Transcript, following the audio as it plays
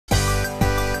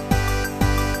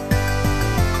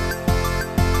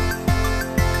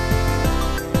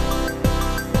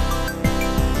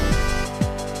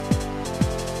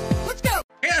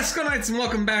Alright, so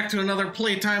welcome back to another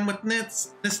Playtime with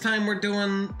Nitz. This time we're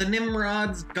doing the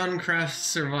Nimrods Guncraft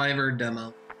Survivor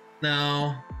demo.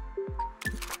 Now,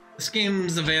 this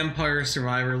game's a vampire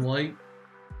survivor-like,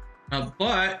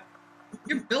 but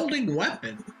you're building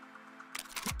weapons.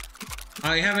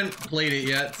 I haven't played it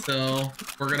yet, so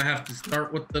we're gonna have to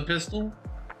start with the pistol.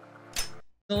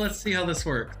 So let's see how this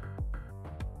works.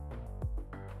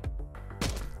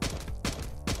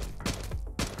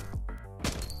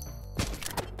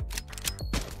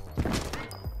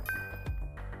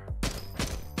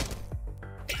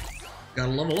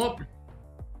 Gotta level up.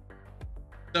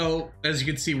 So, as you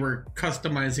can see, we're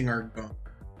customizing our gun.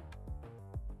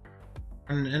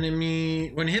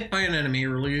 When hit by an enemy,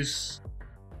 release...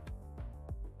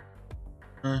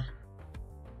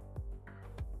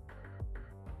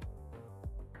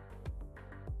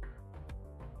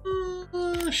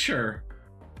 sure.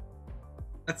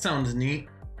 That sounds neat.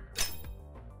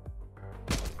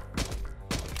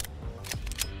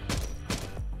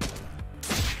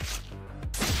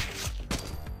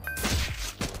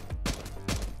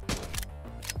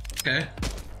 Okay.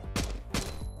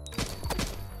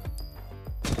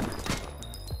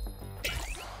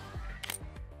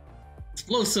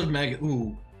 Explosive mag.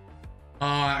 Ooh.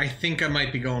 I think I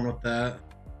might be going with that.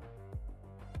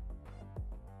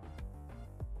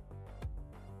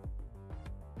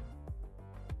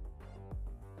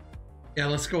 Yeah,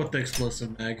 let's go with the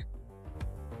explosive mag.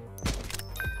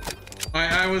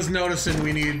 I was noticing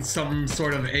we need some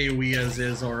sort of AoE as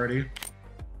is already.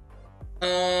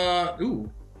 Ooh.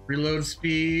 Reload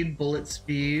speed, bullet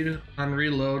speed. On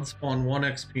reload, spawn 1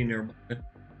 XP nearby.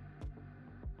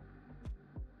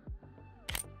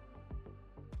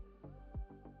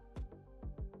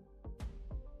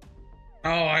 Oh,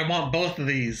 I want both of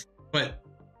these, but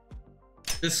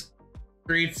this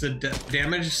creates a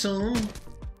damage zone.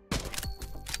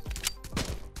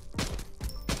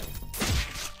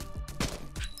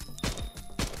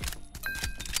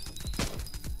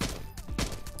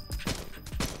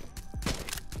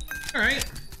 All right.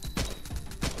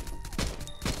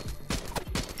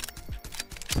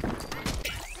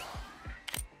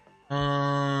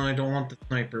 I don't want the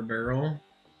sniper barrel.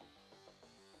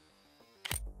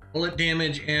 Bullet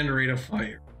damage and rate of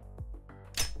fire.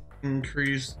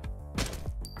 Increase.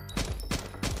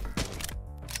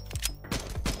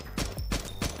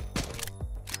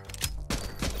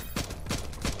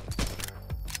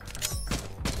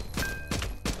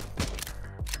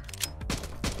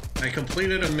 I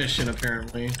completed a mission,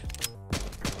 apparently.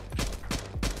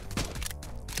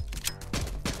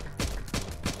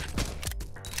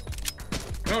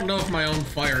 I don't know if my own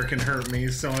fire can hurt me,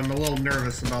 so I'm a little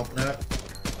nervous about that.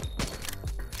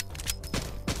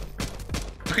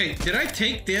 Okay, did I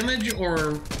take damage,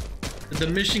 or did the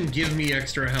mission give me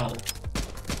extra health?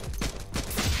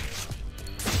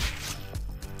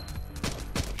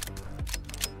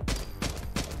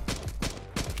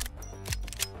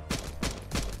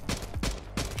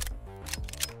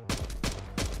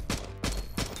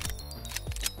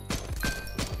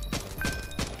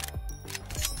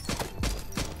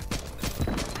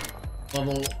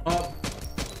 Level up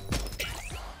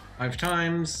 5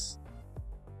 times.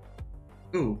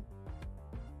 Ooh.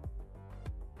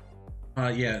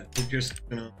 Yeah, we're just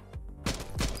gonna...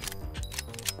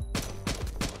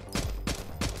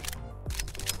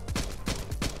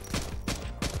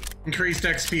 Increased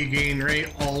XP gain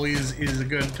rate always is a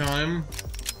good time.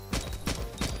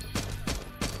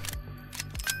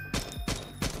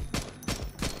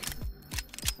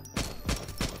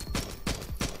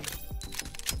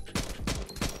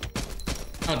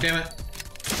 Oh, damn it.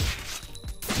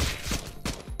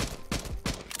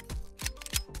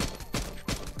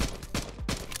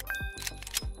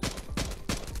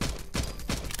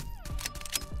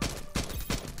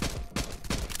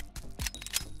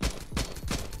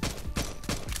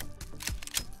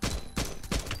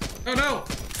 Oh no!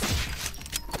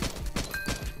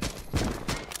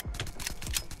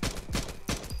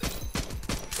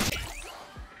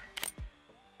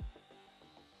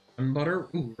 And butter?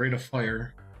 Ooh, rate of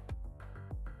fire.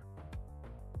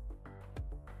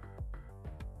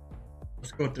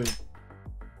 Let's go to...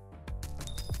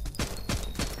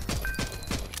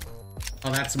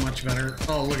 Oh, that's much better.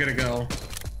 Oh, look at it go.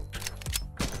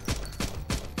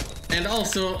 And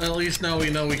also, at least now we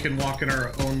know we can walk in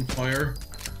our own fire.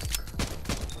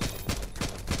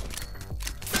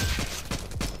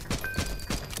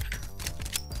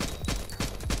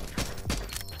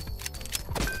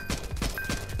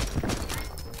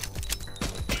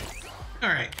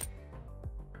 Alright.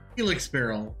 Helix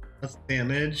barrel. That's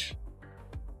damage.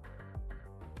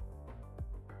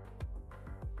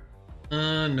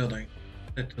 No thanks.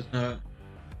 That does not.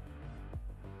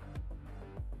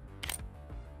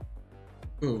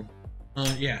 Ooh.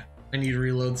 Yeah. I need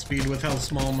reload speed with how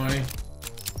small my...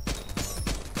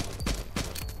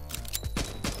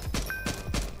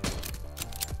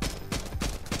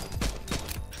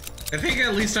 I think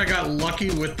at least I got lucky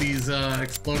with these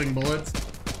exploding bullets.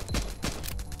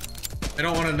 I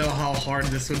don't want to know how hard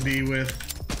this would be with...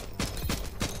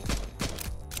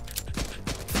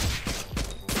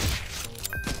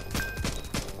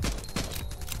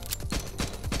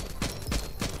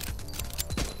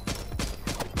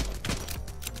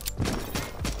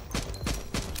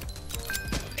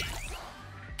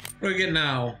 What do we get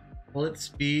now? Bullet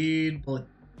speed, bullet...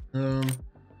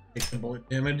 take the bullet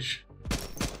damage.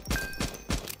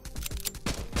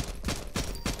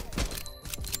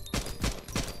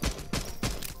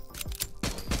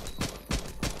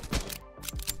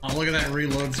 Oh, look at that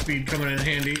reload speed coming in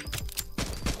handy.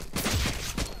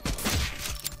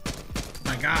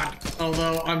 My god.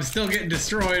 Although, I'm still getting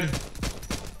destroyed.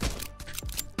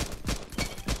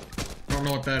 I don't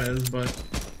know what that is, but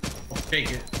I'll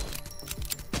take it.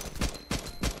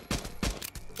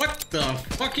 What the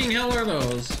fucking hell are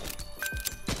those?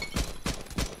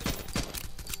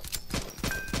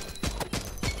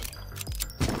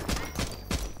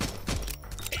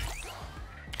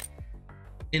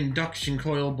 Induction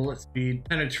coil, bullet speed,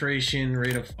 penetration,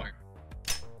 rate of fire.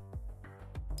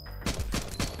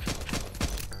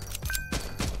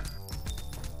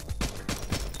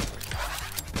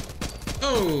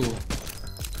 Oh!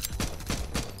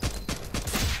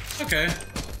 Okay.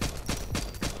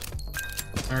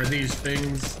 Are these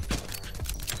things?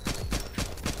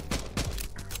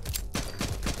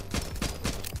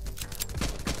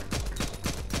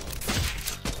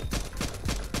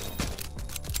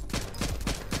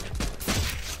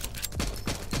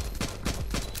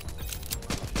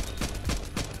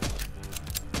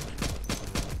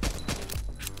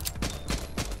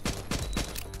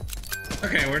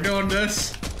 Okay, we're doing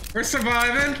this. We're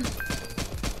surviving.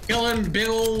 Killing big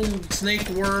old snake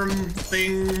worm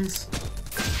things.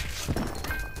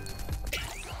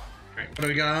 Alright, what do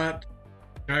we got?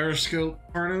 Gyroscope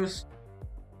harness.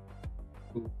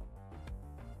 Ooh.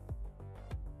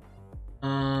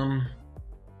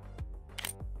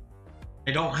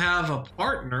 I don't have a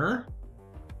partner,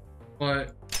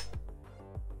 but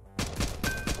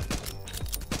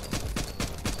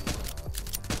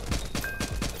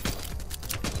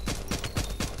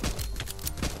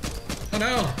oh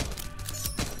no!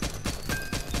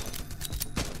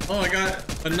 Oh, I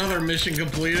got another mission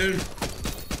completed.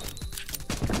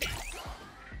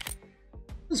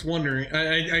 I was wondering.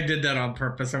 I did that on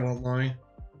purpose, I won't lie.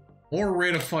 More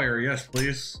rate of fire, yes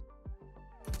please.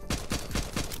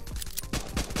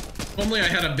 If only I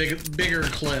had a bigger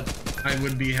clip, I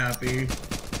would be happy.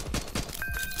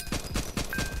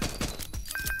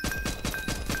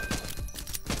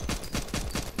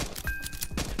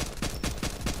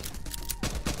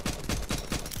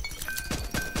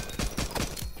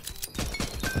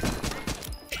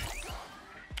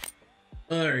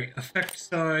 Alright, effect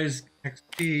size,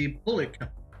 XP, bullet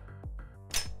count.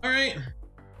 Alright.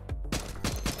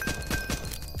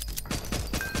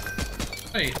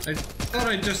 Wait, I thought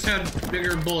I just had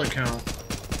bigger bullet count.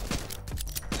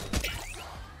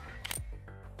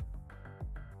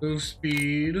 Move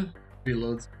speed,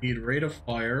 reload speed, rate of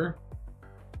fire.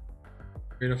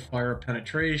 Rate of fire,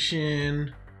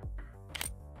 penetration.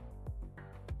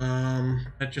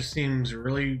 That just seems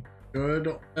really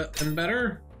good and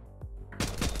better.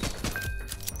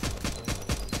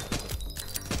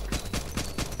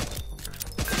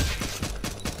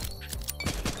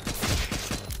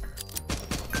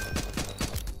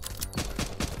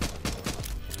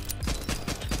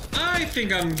 I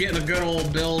think I'm getting a good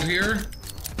old build here.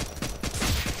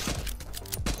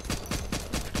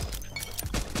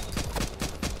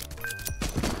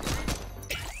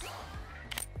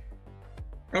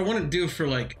 I wouldn't do for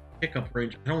like pickup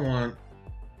range. I don't want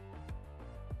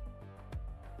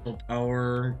full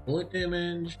power, bullet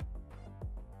damage.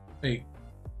 Wait,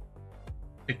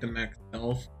 take the max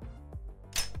health.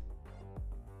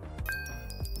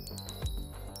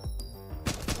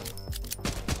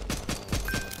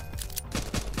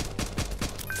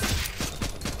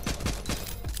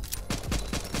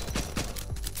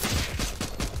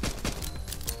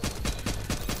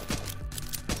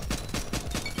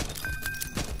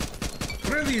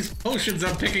 What are these potions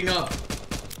I'm picking up?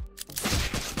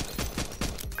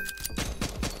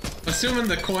 Assuming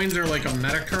the coins are like a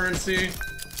meta currency,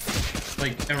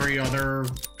 like every other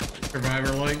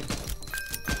survivor like.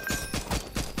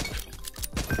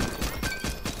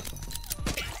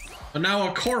 But now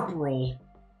a corporal.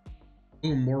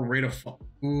 Ooh, more rate of fire.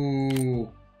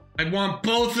 Ooh. I want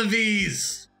both of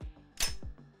these!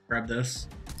 Grab this.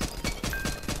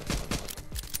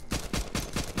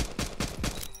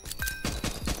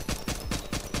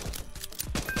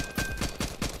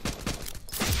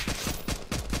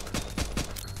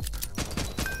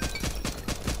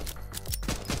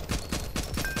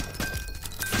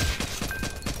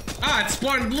 Ah, it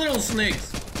spawned little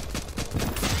snakes!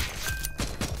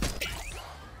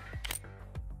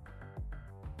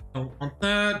 Don't want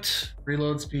that.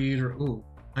 Reload speed, or ooh,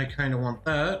 I kinda want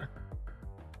that.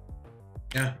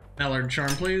 Yeah, Mallard Charm,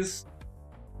 please.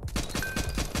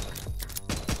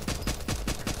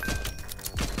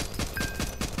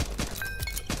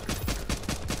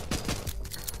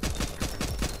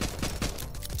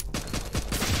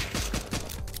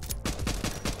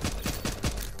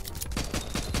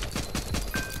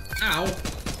 Ow.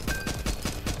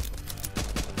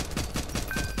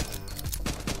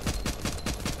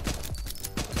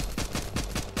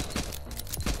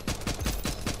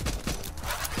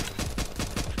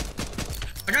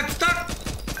 I got stuck!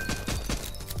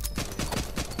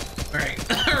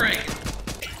 Alright, alright.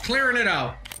 Clearing it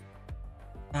out.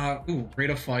 Ooh, rate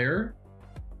of fire.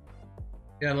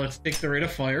 Yeah, let's take the rate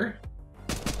of fire.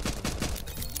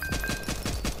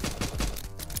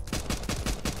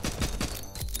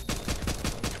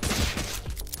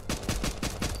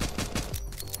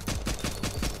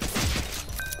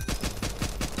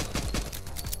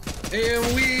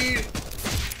 And we...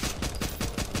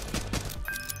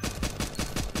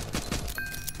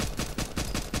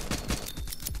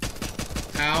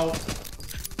 Ow.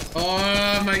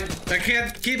 Oh my... I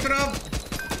can't keep it up!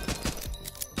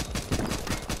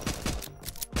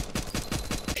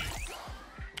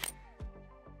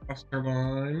 Cross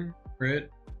turbine.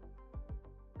 Crit.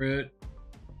 Crit.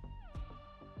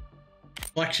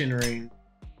 Flexion range.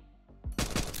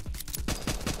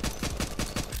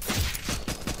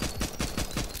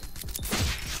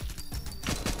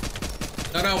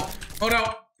 Oh no! Oh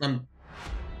no!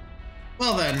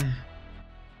 Well then,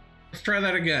 let's try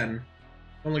that again.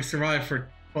 Only survived for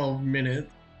 12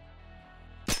 minutes.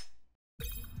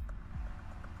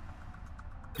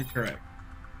 Incorrect.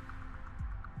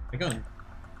 My gun.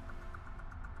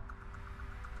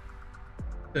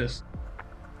 This.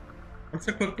 Once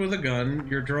equipped with a gun,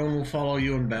 your drone will follow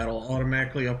you in battle,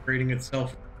 automatically upgrading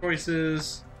itself with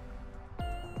choices.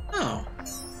 Oh.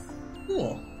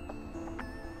 Cool.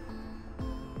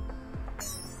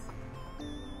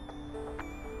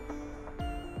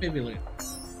 Maybe later.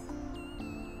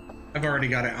 I've already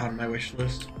got it on my wish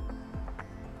list.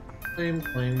 Claim,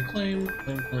 claim, claim,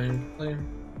 claim, claim, claim.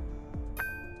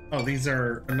 Oh, these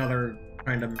are another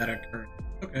kind of meta currency.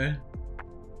 Okay.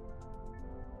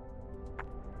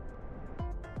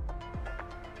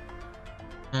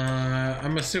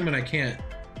 I'm assuming I can't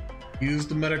use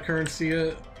the meta currency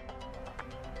yet.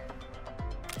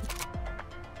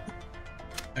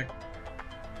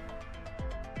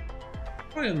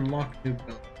 Try and unlock new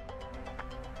gun.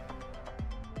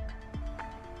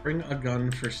 Bring a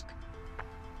gun for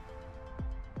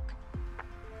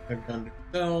a gun to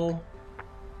sell.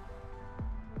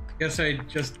 Guess I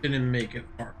just didn't make it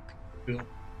far. Hi,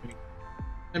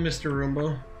 Mr.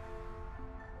 Roomba.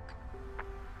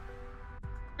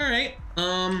 Alright,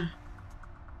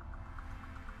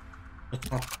 let's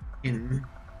hop in.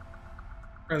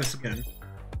 Try this again.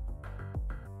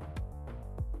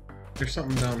 There's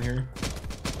something down here.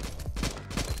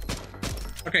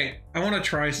 Okay, I want to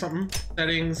try something.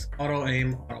 Settings, auto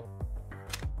aim, auto.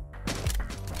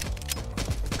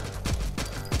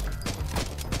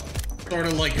 Sort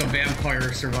of like a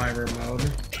vampire survivor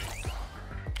mode.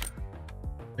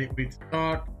 Lightweight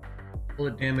stock,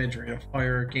 bullet damage, rate of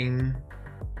fire, gain.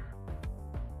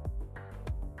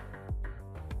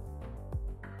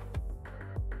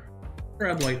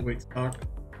 Grab lightweight stock.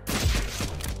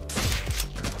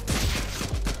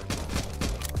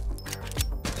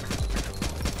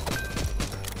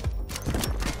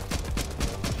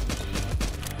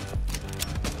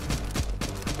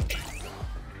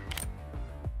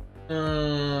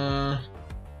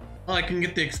 Well, I can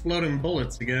get the exploding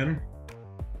bullets again.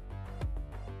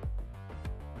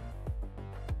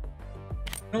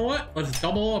 You know what? Let's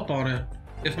double up on it.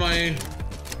 If my...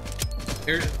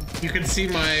 Here, you can see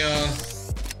my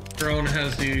drone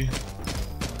has the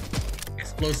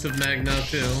explosive mag now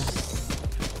too.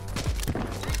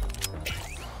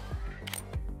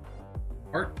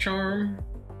 Art charm.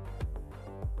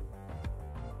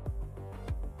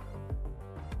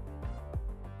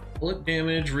 Bullet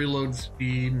damage, reload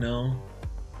speed, no.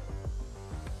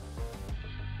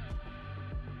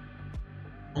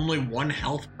 Only 1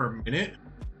 health per minute?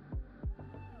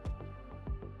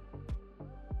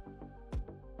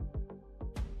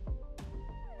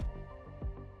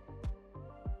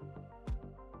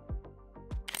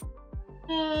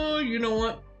 Oh, you know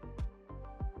what?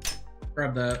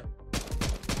 Grab that.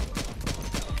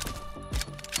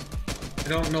 I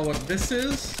don't know what this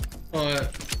is,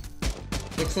 but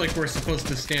looks like we're supposed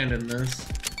to stand in this.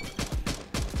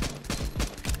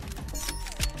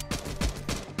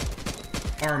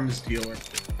 Arms dealer.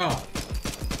 Oh.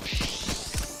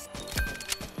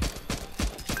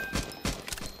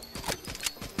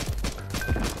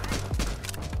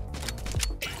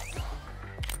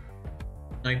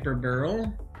 Sniper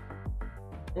barrel.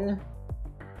 Cool.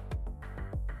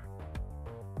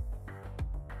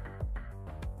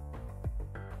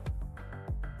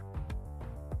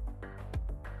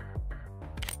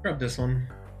 Grab this one.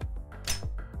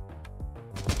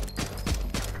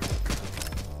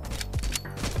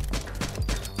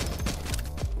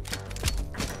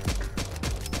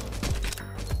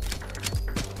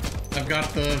 I've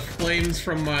got the flames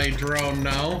from my drone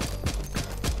now.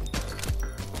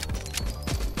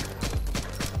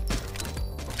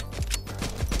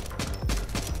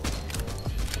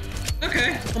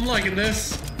 Okay, I'm liking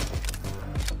this.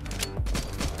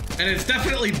 And it's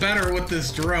definitely better with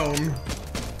this drone.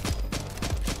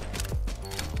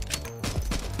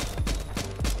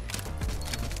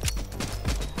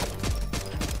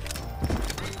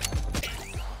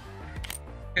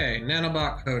 Okay,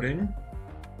 nanobot coating.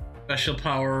 Special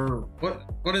power.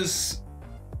 What is...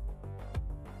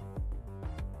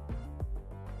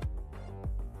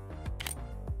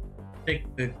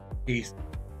 Take the piece.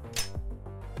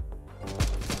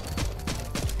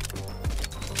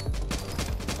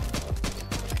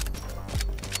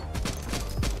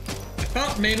 I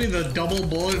thought maybe the double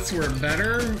bullets were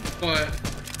better, but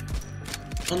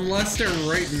unless they're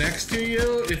right next to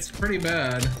you, it's pretty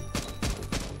bad.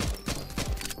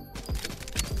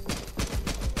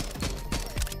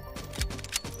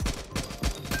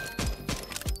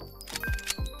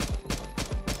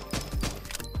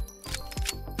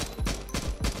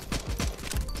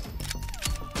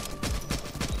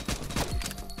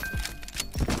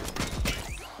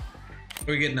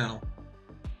 What do we get now?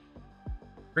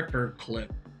 Ripper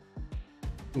clip.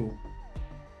 Ooh.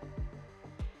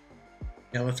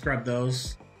 Yeah, let's grab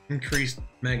those. Increased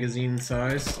magazine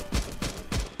size.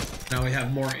 Now we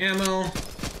have more ammo.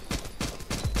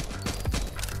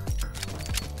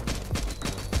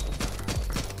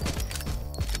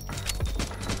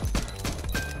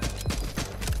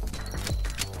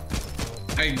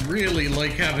 I really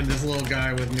like having this little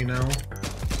guy with me now.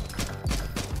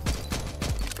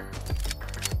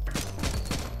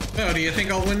 Oh, do you think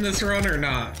I'll win this run or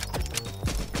not?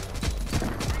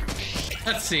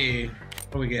 Let's see.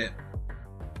 What do we get?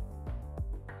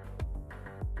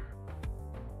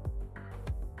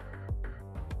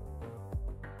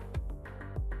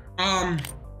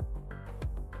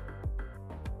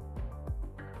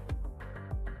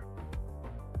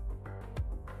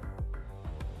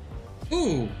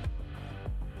 Ooh.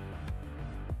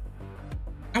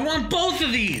 I want both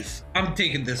of these! I'm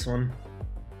taking this one.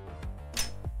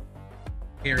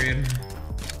 Period.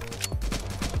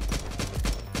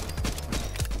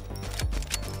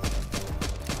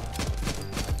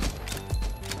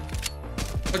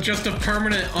 But just a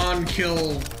permanent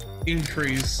on-kill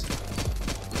increase.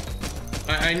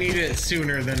 I need it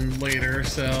sooner than later,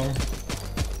 so...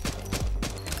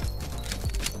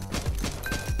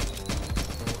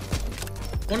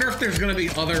 Wonder if there's gonna be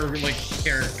other, like,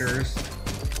 characters.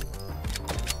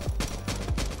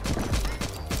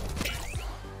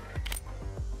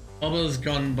 Bubba's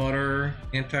gun butter,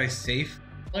 anti-safe.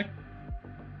 Like,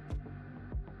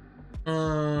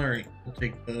 alright, we'll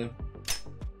take the.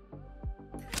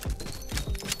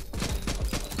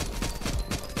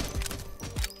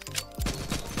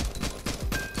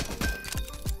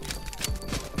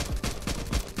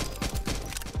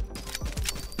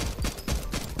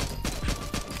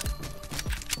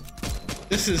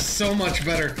 This is so much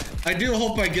better. I do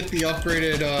hope I get the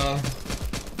upgraded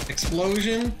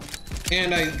explosion.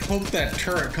 And I hope that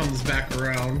turret comes back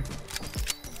around.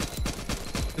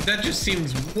 But that just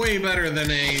seems way better than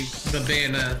the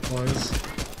bayonet was.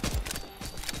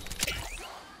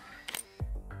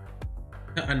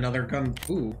 Another gun.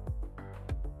 Ooh.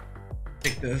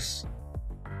 Take this.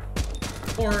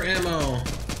 More ammo.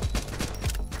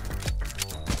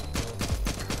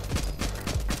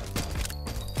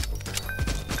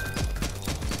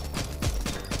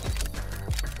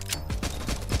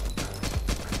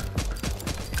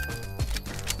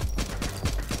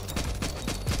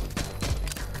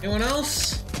 Anyone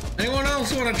else? Anyone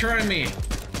else want to try me?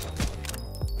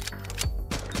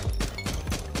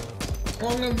 How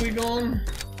long have we gone?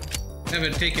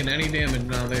 Haven't taken any damage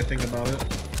now that I think about it.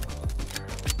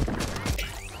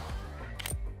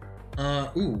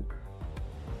 Ooh.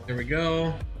 There we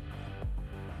go.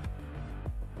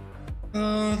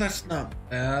 That's not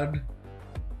bad.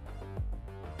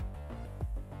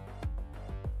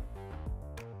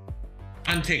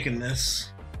 I'm taking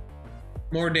this.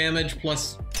 More damage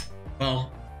plus,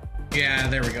 well, yeah,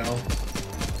 there we go.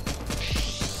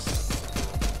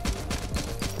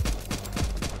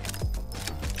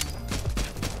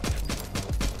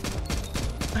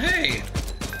 Hey!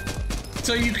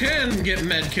 So you can get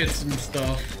medkits and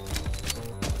stuff.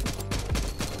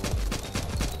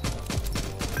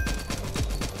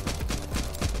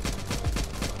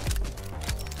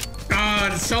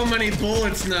 God, so many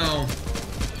bullets now.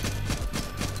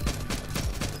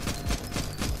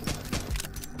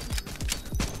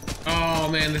 Oh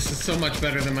man, this is so much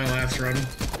better than my last run.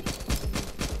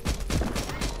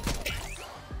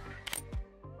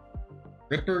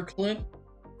 Ripper clip.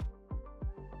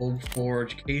 Old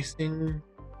forge casing.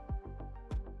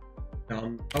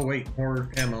 Oh wait, more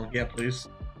ammo. Yeah, please.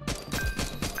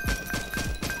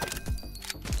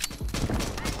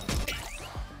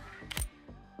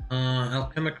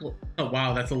 Alchemical. Oh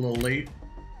wow, that's a little late.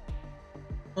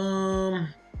 I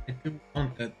do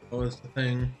want that though, is the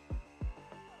thing.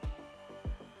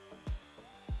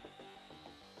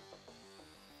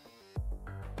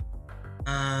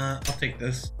 I'll take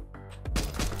this.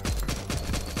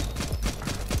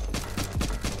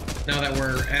 Now that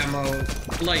we're ammo,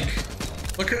 like,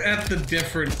 look at the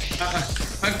difference.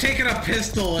 I've taken a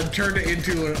pistol and turned it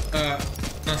into an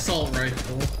assault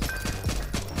rifle.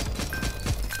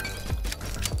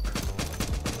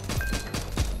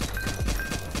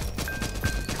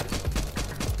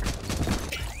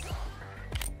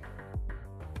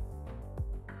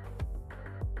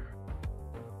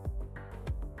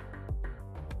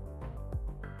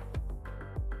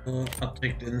 I'll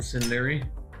take the incendiary.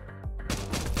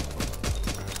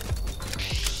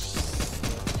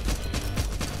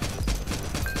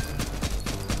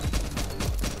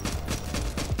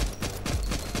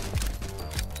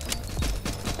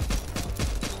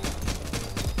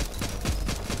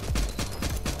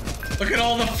 Look at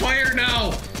all the fire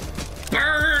now!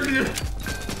 Burn!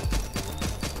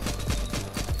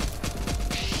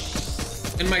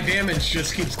 And my damage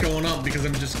just keeps going up because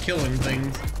I'm just killing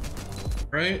things.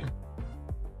 Right?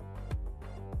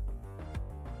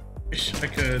 Wish I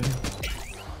could.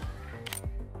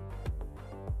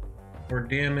 More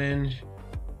damage.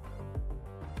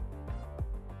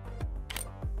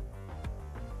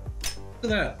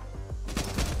 Look at that.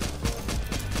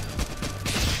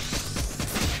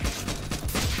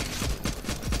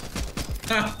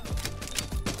 Ha!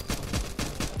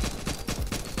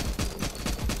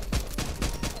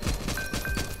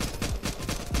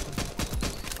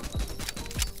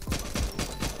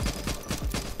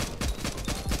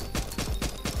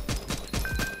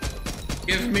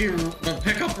 Give me a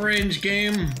pickup range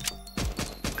game.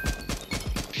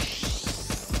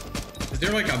 Is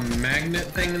there like a magnet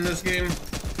thing in this game?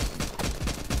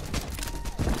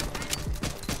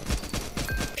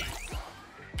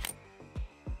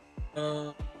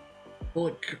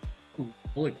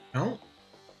 Bullet count?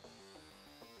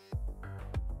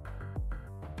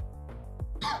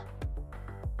 I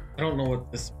don't know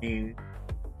what this means.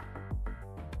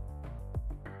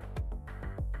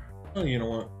 Oh, you know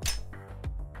what?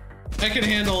 I can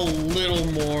handle a little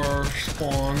more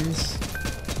spawns.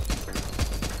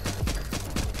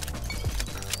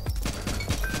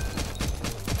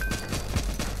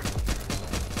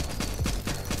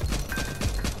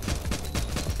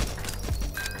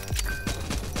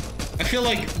 I feel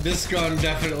like this gun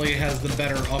definitely has the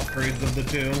better upgrades of the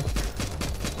two.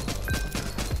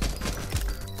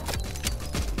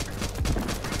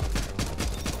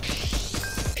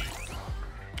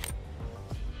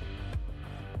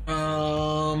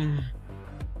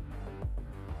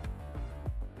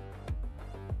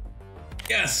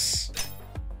 Yes.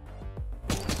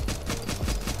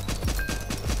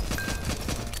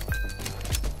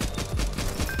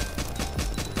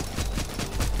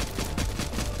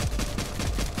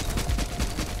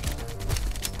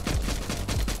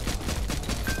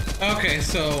 Okay,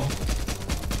 so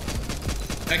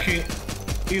I can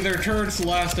either turrets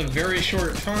last a very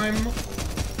short time,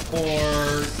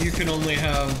 or you can only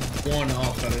have one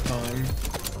off at a time.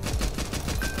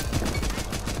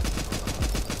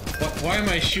 Why am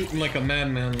I shooting like a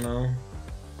madman now?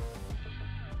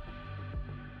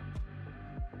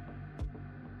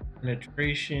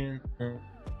 Penetration.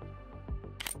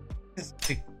 Let's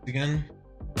take it again.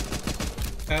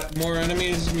 More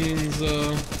enemies means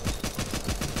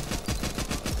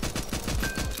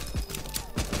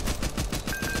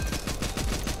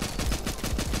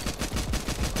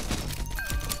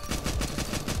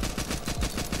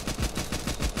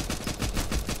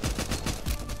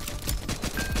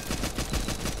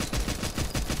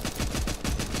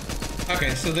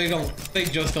Okay, so they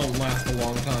just don't last a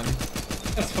long time.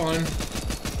 That's fine.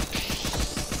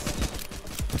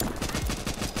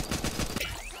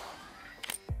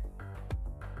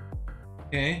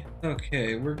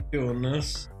 Okay, we're doing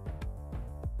this.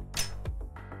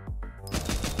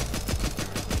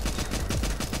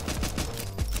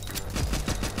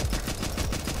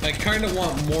 I kind of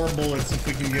want more bullets if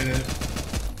we can get it.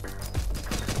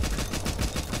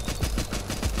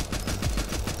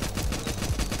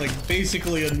 Like,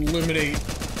 basically eliminate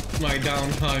my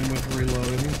downtime with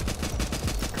reloading.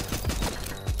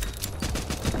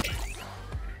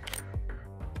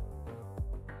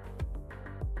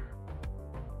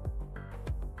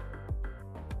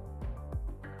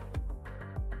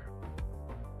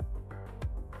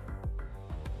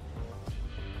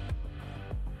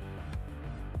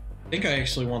 I think I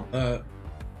actually want that.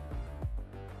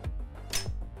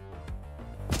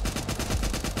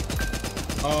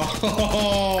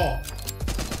 Oh!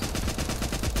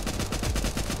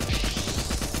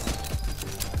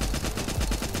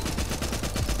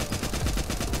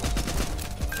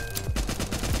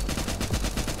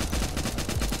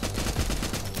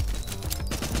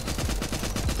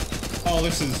 Oh,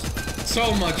 this is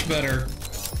so much better.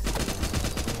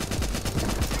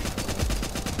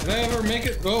 Did I ever make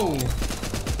it? Oh!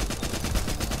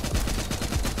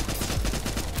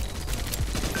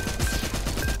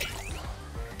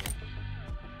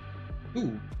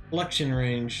 Ooh, collection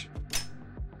range.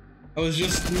 I was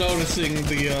just noticing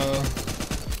the,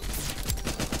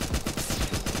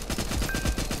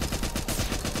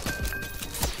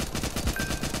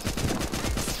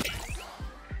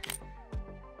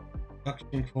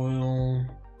 Suction coil.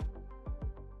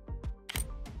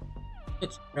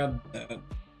 Let's grab that.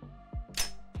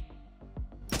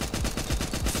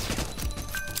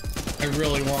 I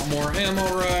really want more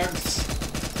ammo racks.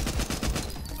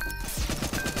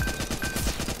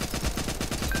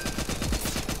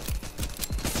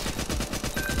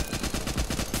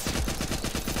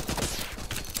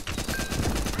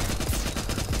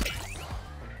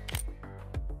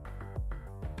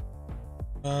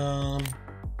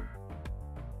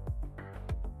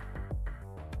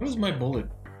 What is my bullet?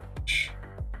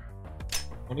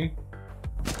 20?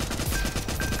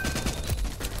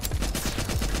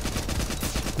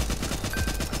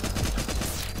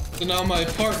 So now my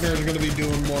partner is going to be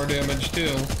doing more damage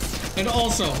too. And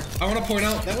also, I want to point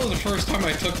out, that was the first time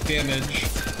I took damage.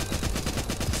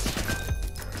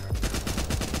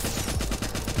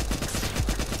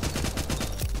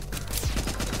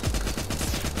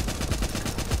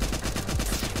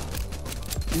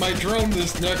 My drone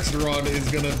this next run is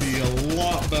going to be a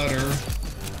lot better.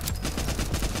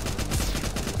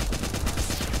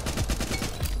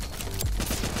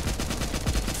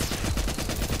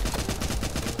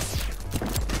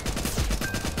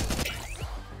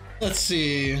 Let's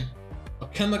see. A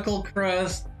chemical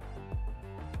crest.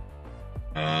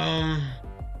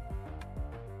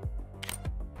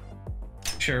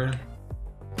 Sure.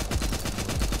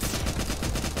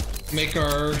 Make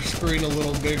our screen a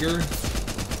little bigger.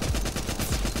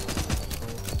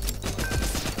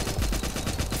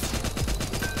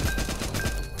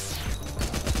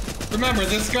 Remember,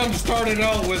 this gun started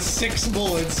out with 6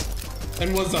 bullets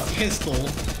and was a pistol.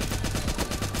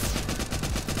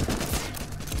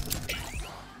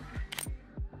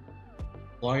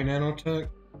 Fly nanotech.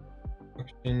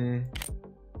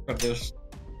 Grab this.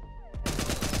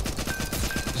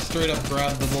 Just straight up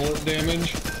grab the bullet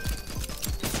damage.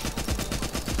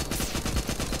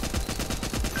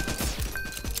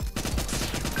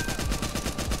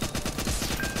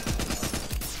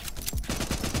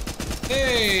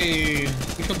 Hey!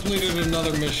 We completed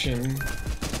another mission.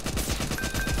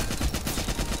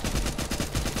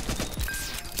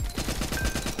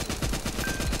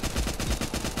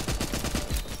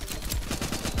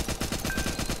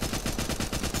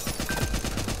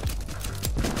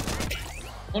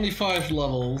 $25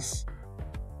 levels.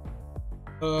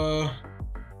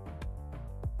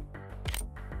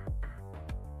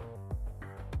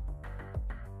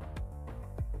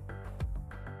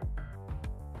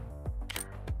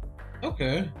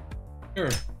 Okay. Sure.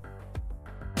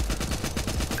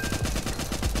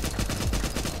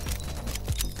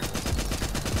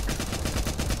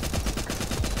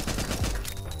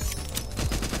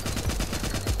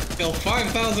 Kill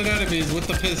 5,000 enemies with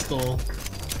the pistol.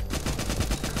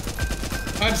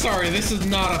 I'm sorry, this is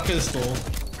not a pistol.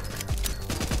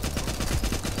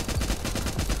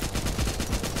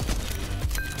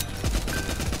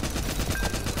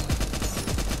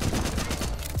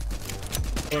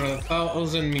 We're at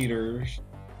 1,000 meters.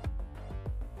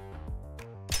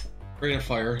 Rate of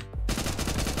fire.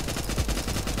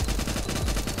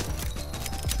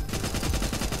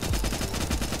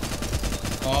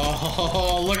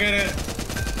 Oh, look at it.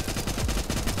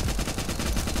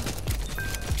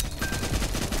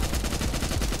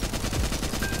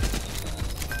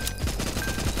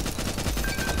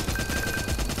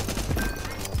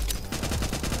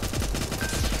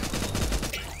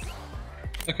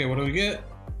 Okay, what do we get?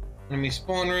 Enemy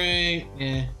spawn rate,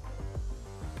 yeah.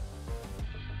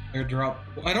 Airdrop.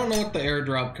 I don't know what the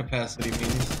airdrop capacity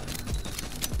means.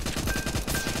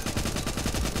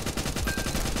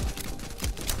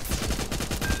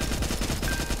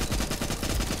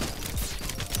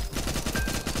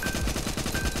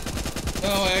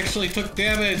 Oh, I actually took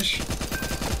damage.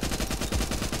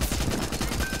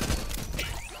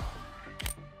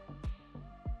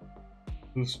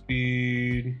 Boost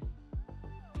speed.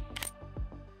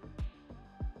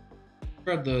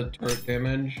 Grab the turret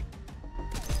damage.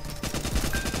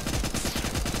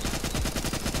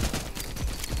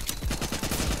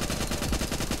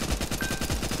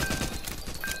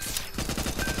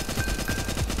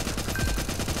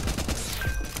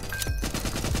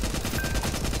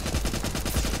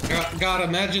 God,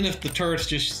 imagine if the turrets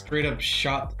just straight up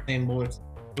shot the same bullets.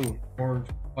 Ooh, more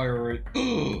fire rate.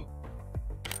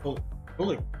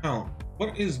 Bullet count.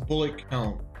 What is bullet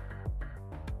count?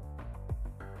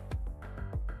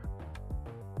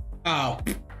 Ow.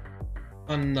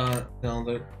 I'm not down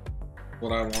there.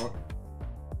 What I want.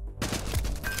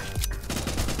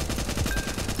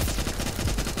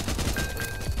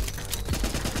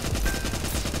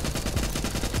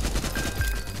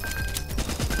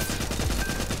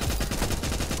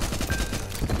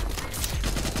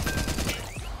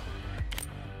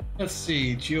 Let's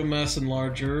see, geomass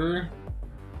enlarger.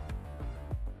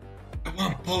 I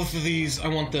want both of these. I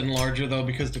want the enlarger though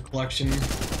because the collection.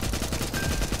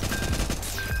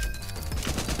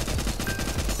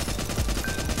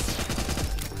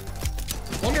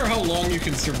 Wonder how long you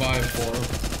can survive for.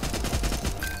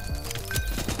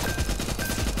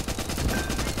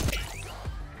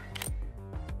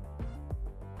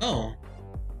 Oh.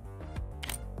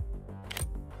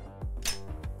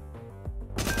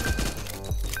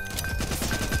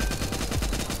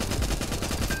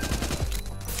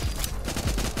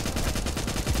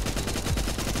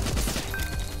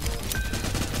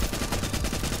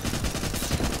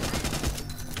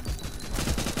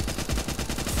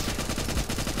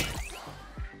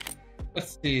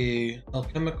 Let's see,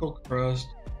 alchemical crust.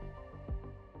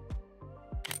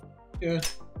 Yeah.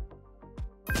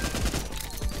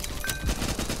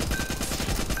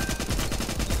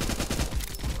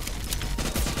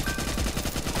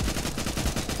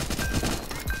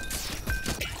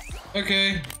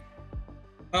 Okay.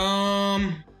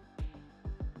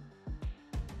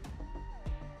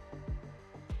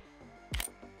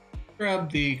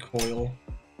 Grab the coil.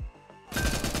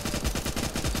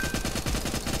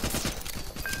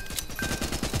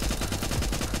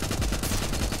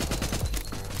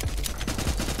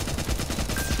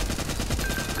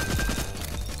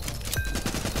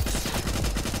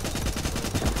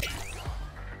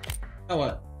 Oh,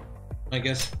 what? I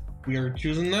guess we are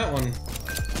choosing that one.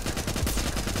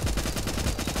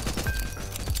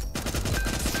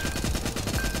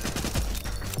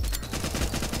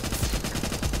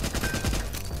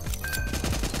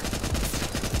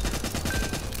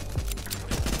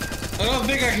 I don't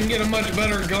think I can get a much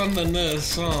better gun than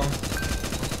this, huh?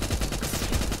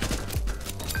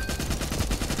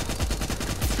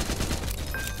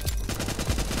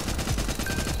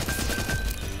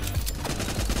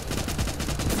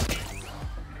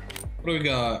 What do we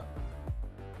got?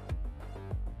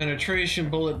 Penetration,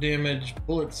 bullet damage,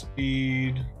 bullet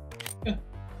speed. Yeah.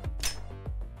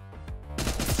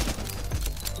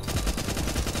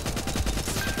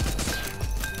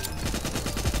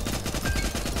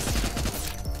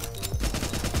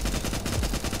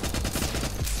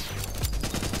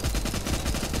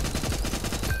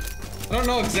 I don't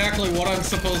know exactly what I'm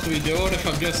supposed to be doing, if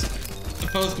I'm just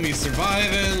supposed to be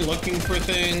surviving, looking for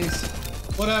things,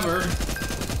 whatever.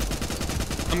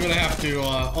 I'm gonna have to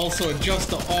also adjust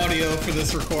the audio for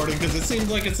this recording because it seems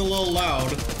like it's a little loud.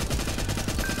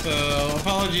 So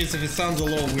apologies if it sounds a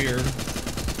little weird.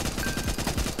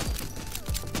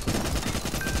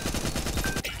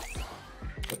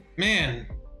 But man,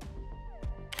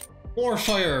 more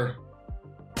fire.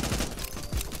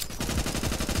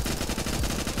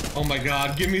 Oh my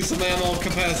god, give me some ammo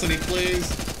capacity, please.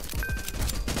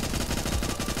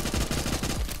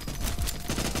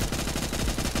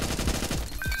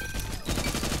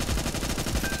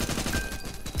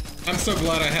 I'm so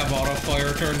glad I have auto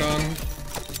fire turned on.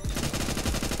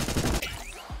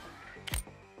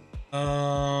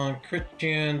 Crit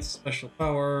chance, special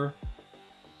power.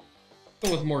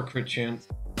 Go with more crit chance.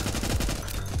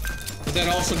 But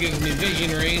that also gives me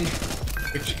vision range,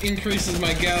 which increases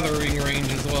my gathering range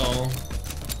as well.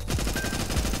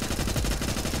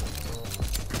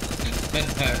 Med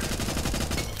pack.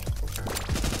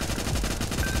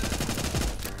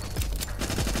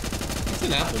 What's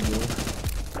an apple do?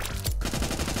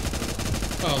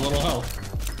 Oh, a little health.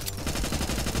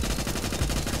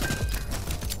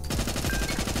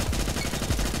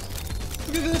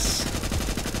 Look at this.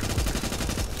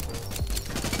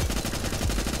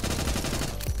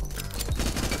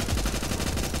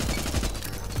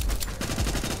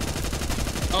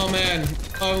 Oh man,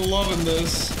 I'm loving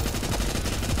this.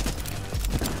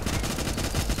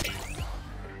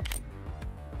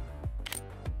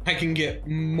 I can get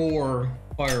more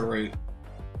fire rate.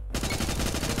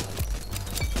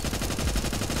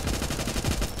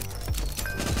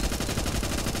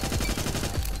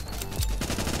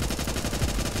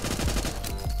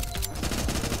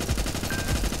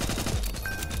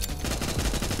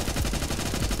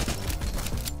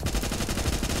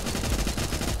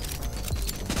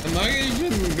 Am I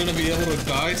even gonna be able to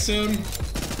die soon?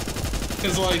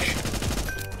 Cause like...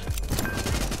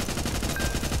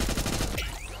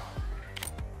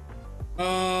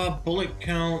 bullet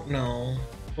count, no.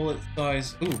 Bullet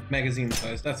size, ooh, magazine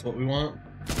size, that's what we want.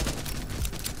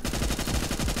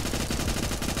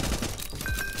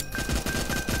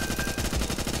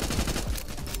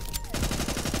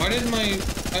 Why did my,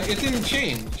 it didn't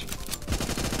change.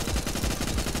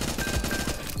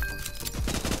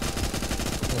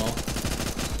 Well.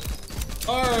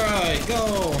 Alright,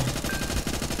 go!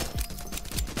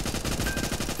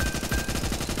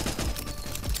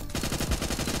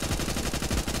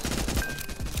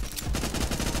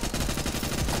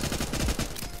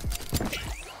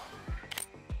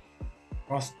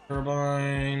 Cross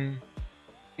turbine,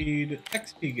 speed,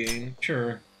 XP gain,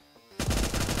 sure.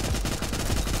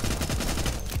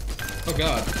 Oh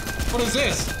god, what is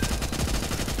this?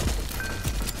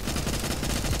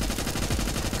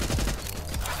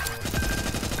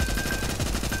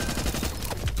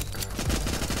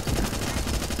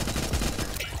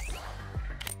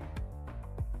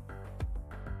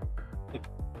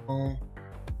 Oh.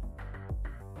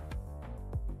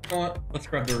 You know what? Let's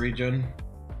grab the regen.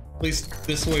 At least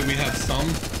this way we have some.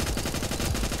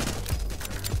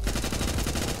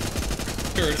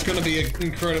 Sure, it's gonna be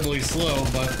incredibly slow,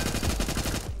 but...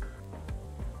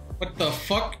 What the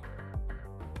fuck?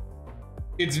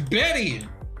 It's Betty!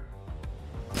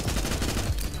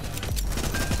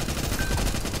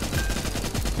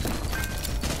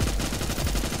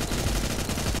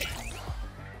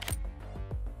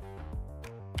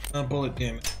 Bullet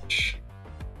damage.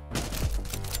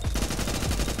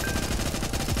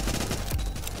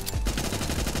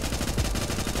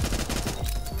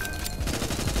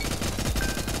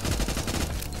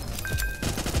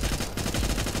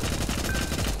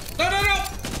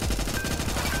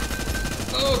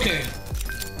 Okay.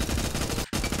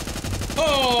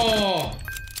 Oh!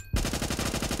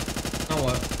 Now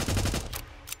what?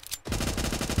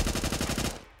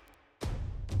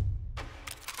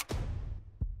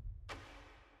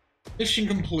 Mission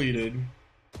completed.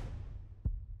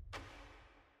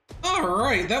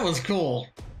 Alright, that was cool.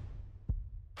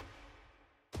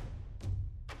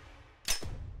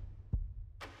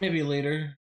 Maybe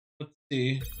later. Let's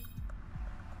see.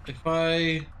 If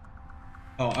I...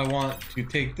 Oh, I want to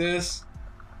take this.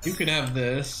 You can have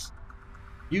this.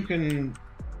 You can...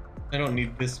 I don't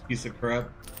need this piece of crap.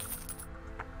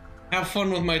 Have fun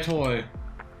with my toy.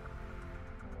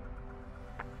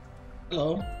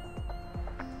 Hello.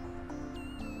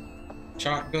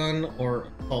 Shotgun or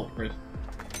culprit.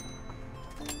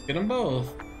 Get them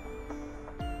both.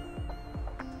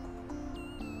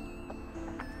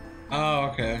 Oh,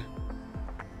 okay.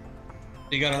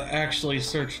 You gotta actually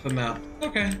search the map.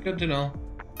 Okay, good to know.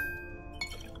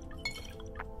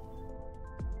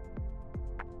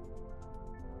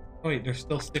 Oh wait, there's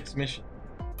still 6 missions.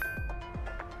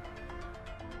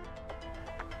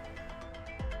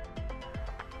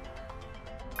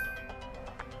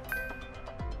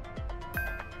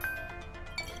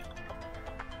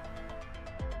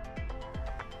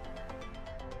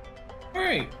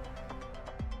 Alright.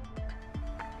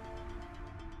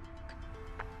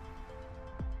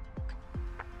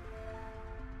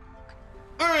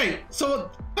 Alright,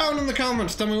 so down in the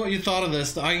comments, tell me what you thought of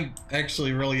this. I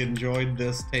actually really enjoyed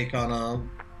this take on a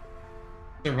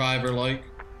Survivor-like.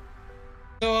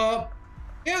 So,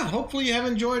 yeah, hopefully you have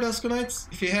enjoyed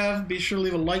EscoNitz. If you have, be sure to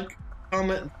leave a like,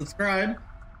 comment, and subscribe.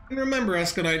 And remember,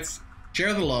 EscoNitz,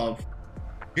 share the love.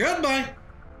 Goodbye!